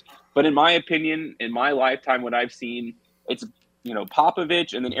coaches. But in my opinion, in my lifetime, what I've seen, it's,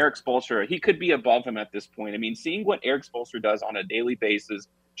 Popovich and then Eric Spoelstra. He could be above him at this point. I mean, seeing what Eric Spoelstra does on a daily basis,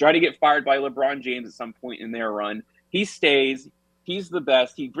 try to get fired by LeBron James at some point in their run. He stays. He's the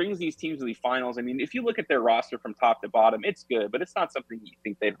best. He brings these teams to the finals. I mean, if you look at their roster from top to bottom, it's good, but it's not something you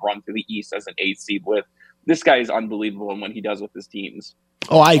think they'd run to the East as an 8th seed with. This guy is unbelievable in what he does with his teams.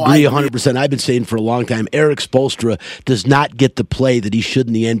 Oh, I agree 100%. I've been saying for a long time, Eric Spoelstra does not get the play that he should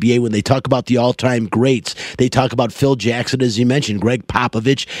in the NBA. When they talk about the all-time greats, they talk about Phil Jackson, as you mentioned, Greg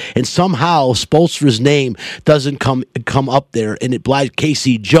Popovich, and somehow Spoelstra's name doesn't come up there, and it blind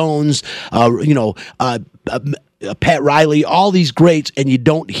Casey Jones, Pat Riley, all these greats, and you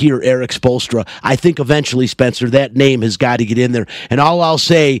don't hear Eric Spoelstra. I think eventually, Spencer, that name has got to get in there. And all I'll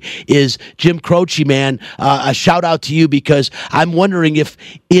say is, Jim Croce, man, a shout out to you, because I'm wondering if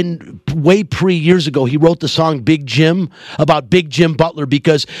way years ago, he wrote the song Big Jim about Big Jim Butler,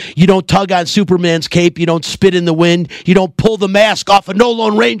 because you don't tug on Superman's cape, you don't spit in the wind, you don't pull the mask off of No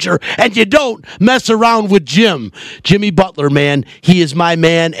Lone Ranger, and you don't mess around with Jimmy Butler, man. He is my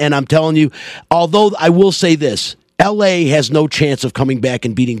man, and I'm telling you, although I will say this, LA has no chance of coming back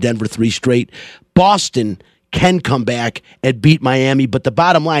and beating Denver 3 straight. Boston can come back and beat Miami, but the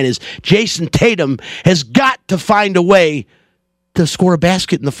bottom line is Jason Tatum has got to find a way to score a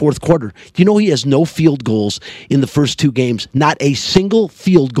basket in the fourth quarter. Do you know he has no field goals in the first 2 games? Not a single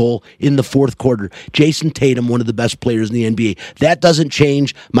field goal in the fourth quarter. Jason Tatum, one of the best players in the NBA. That doesn't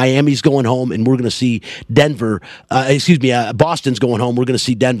change. Miami's going home, and we're going to see Boston's going home. We're going to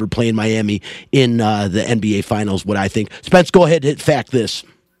see Denver playing Miami in the NBA Finals, what I think. Spence, go ahead and fact this.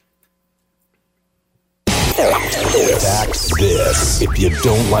 Fact this. If you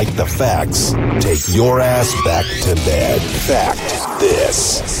don't like the facts, take your ass back to bed. Fact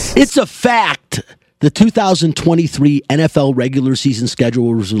this. It's a fact. The 2023 NFL regular season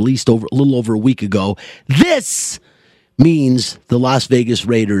schedule was released a little over a week ago. This means the Las Vegas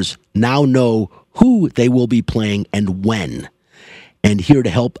Raiders now know who they will be playing and when. And here to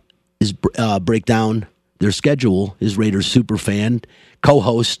help is break down their schedule is Raiders superfan,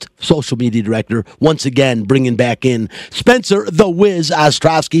 co-host, social media director, once again bringing back in Spencer the Wiz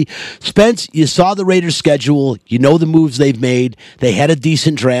Ostrowski. Spence, you saw the Raiders schedule. You know the moves they've made. They had a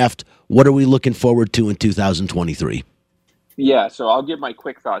decent draft. What are we looking forward to in 2023? Yeah, so I'll give my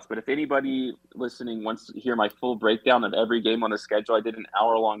quick thoughts, but if anybody listening wants to hear my full breakdown of every game on the schedule, I did an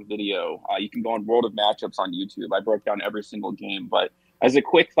hour-long video. You can go on World of Matchups on YouTube. I broke down every single game, but as a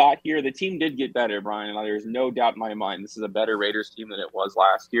quick thought here, the team did get better, Brian. There's no doubt in my mind this is a better Raiders team than it was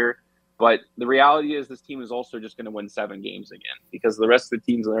last year. But the reality is this team is also just going to win 7 games again because the rest of the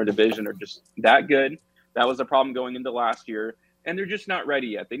teams in their division are just that good. That was a problem going into last year, and they're just not ready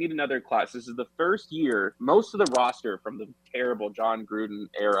yet. They need another class. This is the first year. Most of the roster from the terrible John Gruden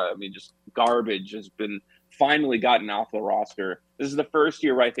era, just garbage, has been finally gotten off the roster. This is the first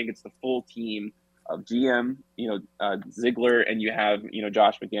year where I think it's the full team of GM, Ziegler, and you have,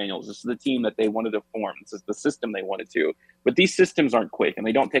 Josh McDaniels. This is the team that they wanted to form. This is the system they wanted to. But these systems aren't quick, and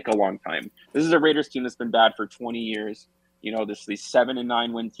they don't take a long time. This is a Raiders team that's been bad for 20 years. These 7 and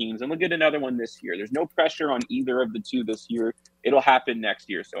 9 win teams, and we'll get another one this year. There's no pressure on either of the two this year. It'll happen next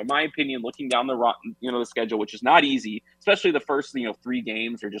year. So in my opinion, looking down the schedule, which is not easy, especially the first 3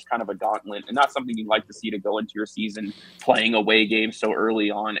 games are just kind of a gauntlet and not something you'd like to see to go into your season playing away games so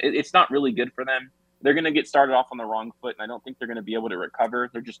early on. It's not really good for them. They're going to get started off on the wrong foot, and I don't think they're going to be able to recover.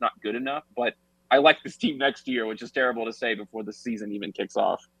 They're just not good enough. But I like this team next year, which is terrible to say before the season even kicks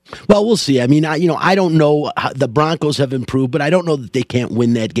off. Well, we'll see. I don't know how the Broncos have improved, but I don't know that they can't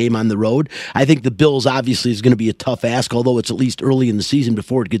win that game on the road. I think the Bills obviously is going to be a tough ask, although it's at least early in the season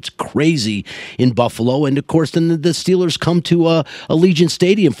before it gets crazy in Buffalo. And of course, then the Steelers come to Allegiant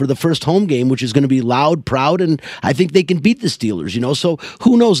Stadium for the first home game, which is going to be loud, proud, and I think they can beat the Steelers. So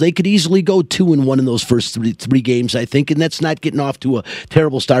who knows? They could easily go 2-1 in those first three games, I think, and that's not getting off to a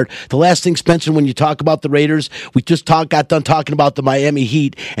terrible start. The last thing, Spencer, when you talk about the Raiders, we just got done talking about the Miami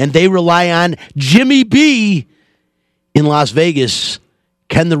Heat, and they rely on Jimmy B in Las Vegas.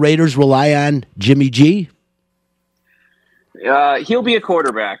 Can the Raiders rely on Jimmy G? He'll be a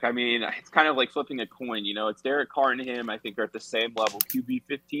quarterback. It's kind of like flipping a coin. It's Derek Carr and him. I think are at the same level, QB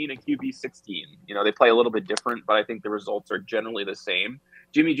 15 and QB 16. They play a little bit different, but I think the results are generally the same.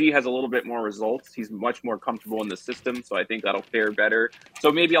 Jimmy G has a little bit more results. He's much more comfortable in the system, so I think that'll fare better. So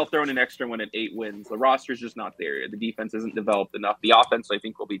maybe I'll throw in an extra one at 8 wins. The roster's just not there. The defense isn't developed enough. The offense, I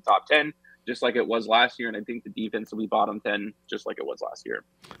think, will be top 10, just like it was last year, and I think the defense will be bottom 10, just like it was last year.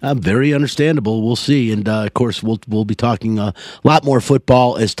 Very understandable. We'll see, and of course, we'll be talking a lot more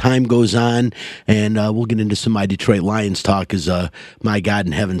football as time goes on, and we'll get into some of my Detroit Lions talk. Because my God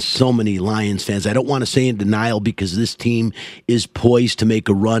in heaven, so many Lions fans. I don't want to say in denial because this team is poised to make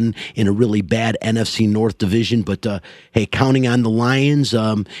a run in a really bad NFC North division, but hey, counting on the Lions,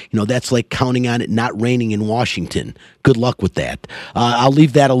 that's like counting on it not raining in Washington. Good luck with that. I'll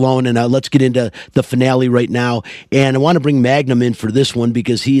leave that alone, and let's get into the finale right now. And I want to bring Magnum in for this one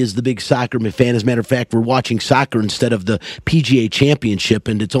because he is the big soccer fan. As a matter of fact, we're watching soccer instead of the PGA Championship,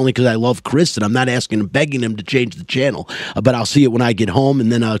 and it's only because I love Chris that I'm not asking and begging him to change the channel. But I'll see it when I get home,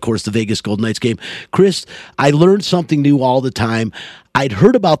 and then, of course, the Vegas Golden Knights game. Chris, I learned something new all the time. I'd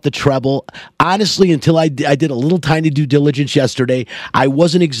heard about the treble. Honestly, until I did a little tiny due diligence yesterday, I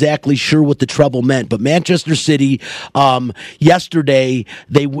wasn't exactly sure what the treble meant. But Manchester City, yesterday,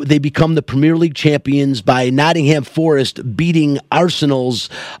 they become the Premier League champions by Nottingham Forest beating Arsenal's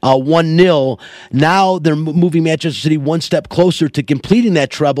 1-0. Now they're moving Manchester City one step closer to completing that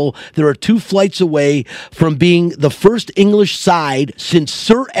treble. There are 2 flights away from being the first English side since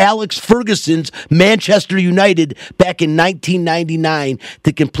Sir Alex Ferguson's Manchester United back in 1999.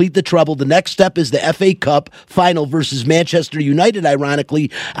 to complete the treble. The next step is the FA Cup final versus Manchester United,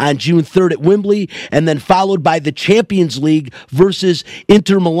 ironically, on June 3rd at Wembley, and then followed by the Champions League versus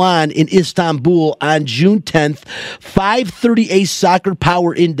Inter Milan in Istanbul on June 10th. 530 Ace Soccer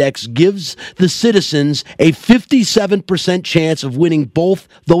Power Index gives the citizens a 57% chance of winning both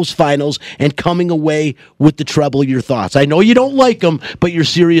those finals and coming away with the treble. Your thoughts? I know you don't like them, but your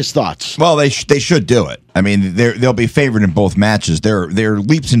serious thoughts. Well, they should do it. I mean, they'll be favored in both matches. They're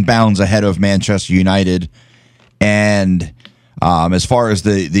leaps and bounds ahead of Manchester United. And as far as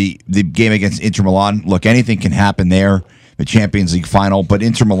the game against Inter Milan, look, anything can happen there. The Champions League final, but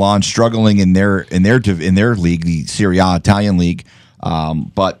Inter Milan struggling in their league, the Serie A Italian league.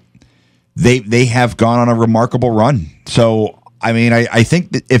 But they have gone on a remarkable run. So I mean, I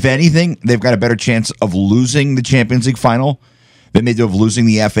think that if anything, they've got a better chance of losing the Champions League final than they do of losing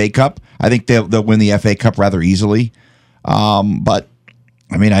the FA Cup. I think they'll win the FA Cup rather easily. But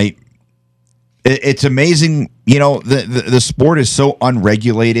I mean, It's amazing. The sport is so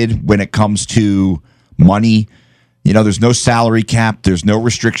unregulated when it comes to money. There's no salary cap. There's no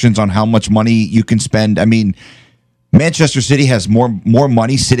restrictions on how much money you can spend. I mean, Manchester City has more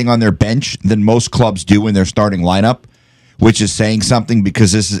money sitting on their bench than most clubs do in their starting lineup, which is saying something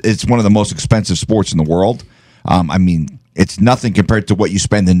because it's one of the most expensive sports in the world. I mean, it's nothing compared to what you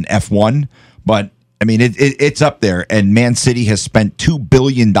spend in F1, but I mean, it's up there. And Man City has spent $2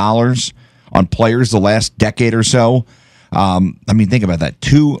 billion on players the last decade or so. I mean, think about that.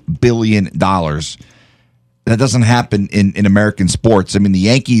 $2 billion. That doesn't happen in American sports. I mean, the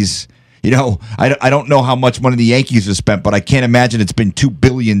Yankees, I don't know how much money the Yankees have spent, but I can't imagine it's been $2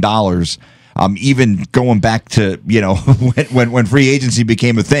 billion. Even going back to, when free agency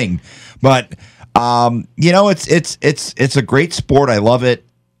became a thing. But, it's a great sport. I love it.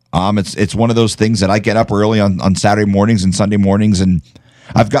 It's one of those things that I get up early on Saturday mornings and Sunday mornings, and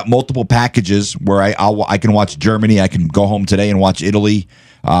I've got multiple packages where I can watch Germany. I can go home today and watch Italy.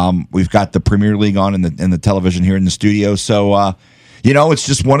 We've got the Premier League on in the television here in the studio. So, it's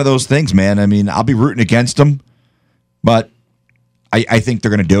just one of those things, man. I mean, I'll be rooting against them, but I think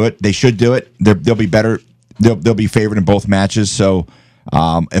they're going to do it. They should do it. They'll be better. They'll be favored in both matches. So,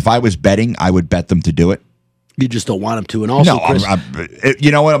 if I was betting, I would bet them to do it. You just don't want them to. And also, Chris,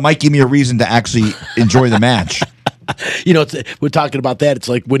 you know what? It might give me a reason to actually enjoy the match. We're talking about that. It's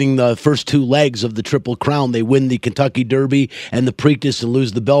like winning the first two legs of the Triple Crown. They win the Kentucky Derby and the Preakness and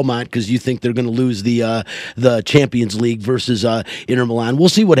lose the Belmont because you think they're going to lose the Champions League versus Inter Milan. We'll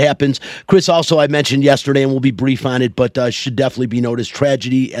see what happens. Chris, also, I mentioned yesterday, and we'll be brief on it, but should definitely be noticed,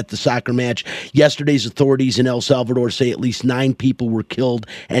 tragedy at the soccer match. Yesterday's authorities in El Salvador say at least 9 people were killed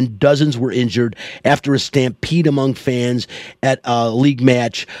and dozens were injured after a stampede among fans at a league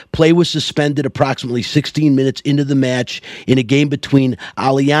match. Play was suspended approximately 16 minutes into the match in a game between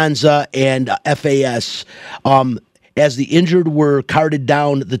Alianza and FAS. As the injured were carted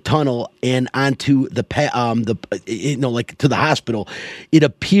down the tunnel and onto to the hospital, it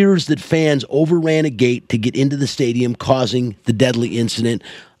appears that fans overran a gate to get into the stadium, causing the deadly incident.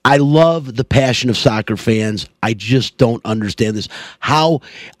 I love the passion of soccer fans. I just don't understand this. I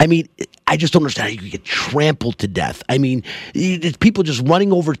just don't understand how you can get trampled to death. I mean, it's people just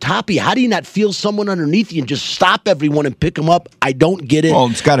running over top of you. How do you not feel someone underneath you and just stop everyone and pick them up? I don't get it.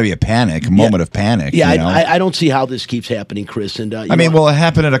 Well, it's got to be a moment of panic. Yeah, I don't see how this keeps happening, Chris. And it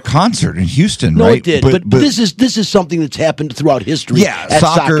happened at a concert in Houston, no, right? It did, but this is something that's happened throughout history. Yeah, at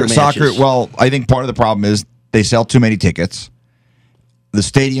soccer. Well, I think part of the problem is they sell too many tickets. The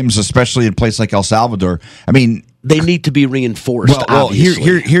stadiums, especially in a place like El Salvador, I mean, they need to be reinforced. Well,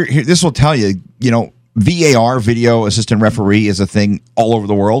 here, this will tell you. VAR, video assistant referee, is a thing all over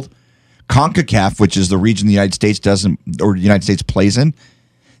the world. CONCACAF, which is the region the United States plays in,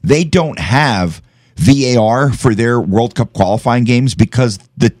 they don't have VAR for their World Cup qualifying games because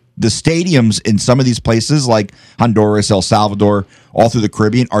the stadiums in some of these places, like Honduras, El Salvador, all through the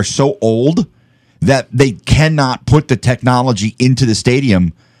Caribbean, are so old that they cannot put the technology into the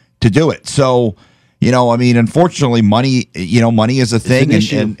stadium to do it. So, unfortunately, money is a thing,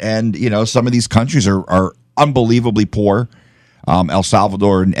 and some of these countries are unbelievably poor. El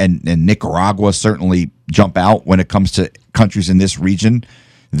Salvador and Nicaragua certainly jump out when it comes to countries in this region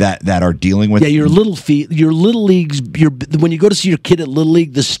that are dealing with. Yeah, your little leagues. When you go to see your kid at Little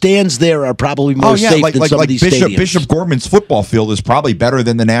League, the stands there are probably more safe than some of these stadiums. Bishop Gorman's football field is probably better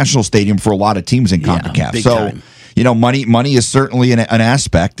than the national stadium for a lot of teams in CONCACAF. Big so, time. Money is certainly an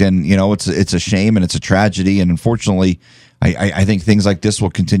aspect, and it's a shame and it's a tragedy, and unfortunately, I think things like this will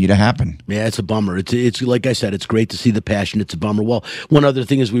continue to happen. Yeah, it's a bummer. It's like I said, it's great to see the passion. It's a bummer. Well, one other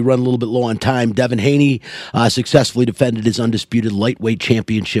thing is we run a little bit low on time. Devin Haney successfully defended his undisputed lightweight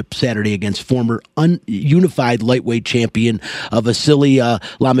championship Saturday against former unified lightweight champion Vasily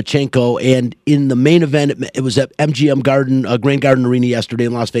Lomachenko. And in the main event, it was at MGM Grand Garden Arena yesterday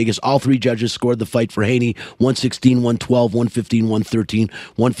in Las Vegas. All 3 judges scored the fight for Haney, 116, 112, 115, 113,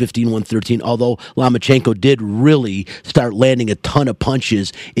 115, 113. Although Lomachenko did really start landing a ton of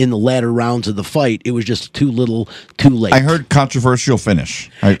punches in the latter rounds of the fight, it was just too little, too late. I heard controversial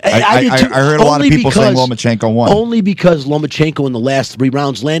finish. I heard a lot of people saying Lomachenko won. Only because Lomachenko in the last 3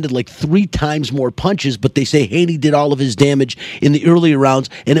 rounds landed like 3 times more punches, but they say Haney did all of his damage in the earlier rounds,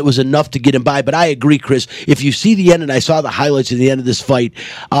 and it was enough to get him by. But I agree, Chris. If you see the end, and I saw the highlights at the end of this fight,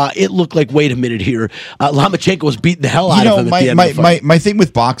 it looked like, wait a minute here, Lomachenko was beating the hell out of him at the end of the fight. My thing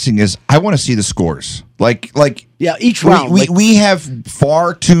with boxing is I want to see the scores. Each round. We have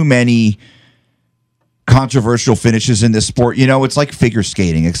far too many controversial finishes in this sport. It's like figure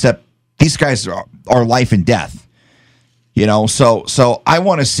skating, except these guys are life and death. You know, so I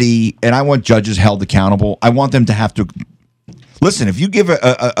want to see, and I want judges held accountable. I want them to have to listen. If you give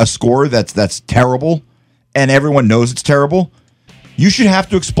a score that's terrible, and everyone knows it's terrible, you should have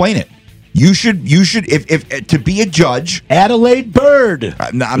to explain it. You should if to be a judge. Adelaide Bird.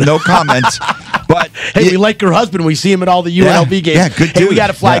 No comment. But hey, we like her husband. We see him at all the UNLV games. Yeah, good dude. Hey, we got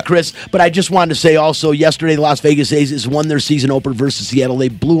to fly, Chris. But I just wanted to say also, yesterday the Las Vegas Aces won their season opener versus Seattle. They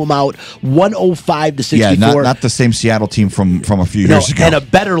blew them out 105-64. Yeah, not the same Seattle team from a few years ago. And a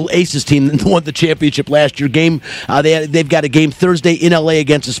better Aces team than won the championship last year. They've got a game Thursday in LA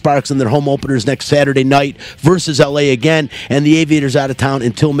against the Sparks, and their home openers next Saturday night versus LA again. And the Aviators out of town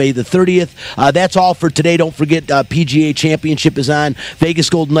until May the 30th. That's all for today. Don't forget PGA Championship is on. Vegas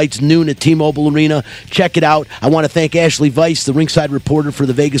Golden Knights noon at T-Mobile Arena. Check it out. I want to thank Ashley Weiss, the ringside reporter for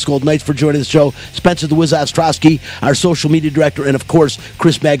the Vegas Golden Knights, for joining the show. Spencer the Wiz Ostrowski, our social media director, and of course,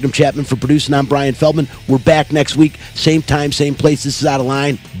 Chris Magnum Chapman for producing. I'm Brian Feldman. We're back next week. Same time, same place. This is Outta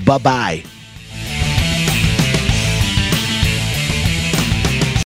Line. Bye-bye.